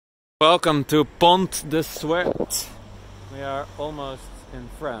Welcome to Pont de Suert. We are almost in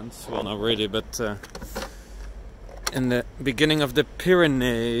France. Well, not really, but in the beginning of the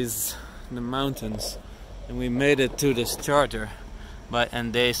Pyrenees, the mountains. And we made it to this charger by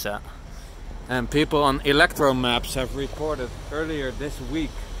Endesa. And people on Electromaps have reported earlier this week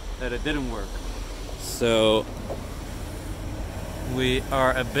that it didn't work. So we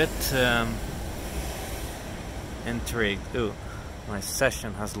are a bit intrigued. Ooh. My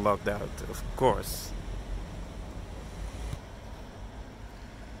session has logged out, of course.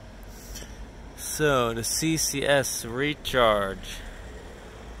 So, the CCS recharge.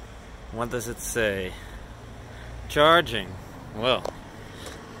 What does it say? Charging. Well,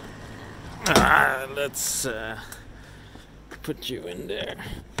 let's put you in there.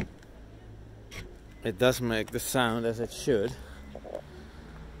 It does make the sound as it should.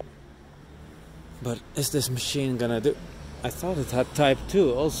 But is this machine gonna do? I thought it had type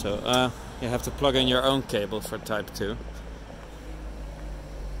 2 also. You have to plug in your own cable for type 2.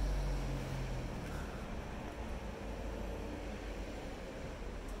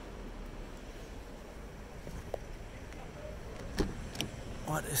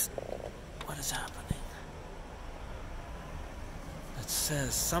 What is happening? It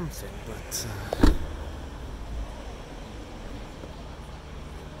says something, but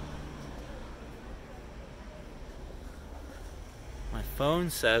my phone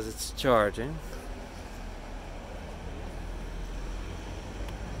says it's charging.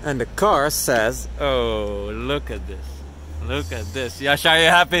 And the car says, oh, look at this. Look at this. Yash, are you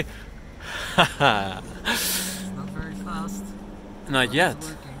happy? It's not very fast. Not yet.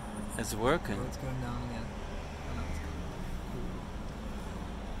 It's working. It's working. Oh, it's going down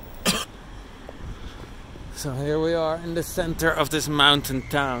again. So here we are in the center of this mountain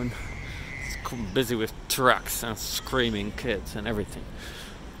town. Busy with trucks and screaming kids and everything.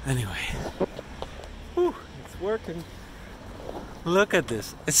 Anyway, whew, it's working. Look at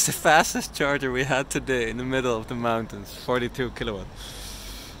this. It's the fastest charger we had today in the middle of the mountains. 42 kilowatt.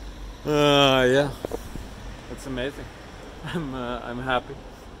 Yeah, it's amazing. I'm happy.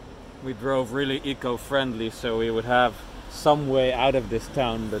 We drove really eco-friendly, so we would have some way out of this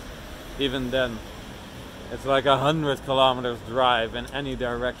town, but even then it's like 100 kilometers drive in any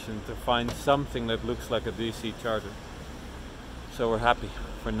direction to find something that looks like a DC charger. So we're happy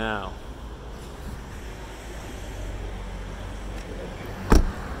for now.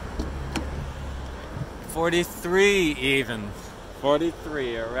 $43 even.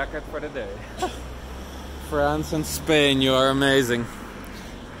 43, a record for the day. France and Spain, you are amazing.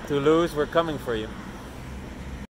 Toulouse, we're coming for you.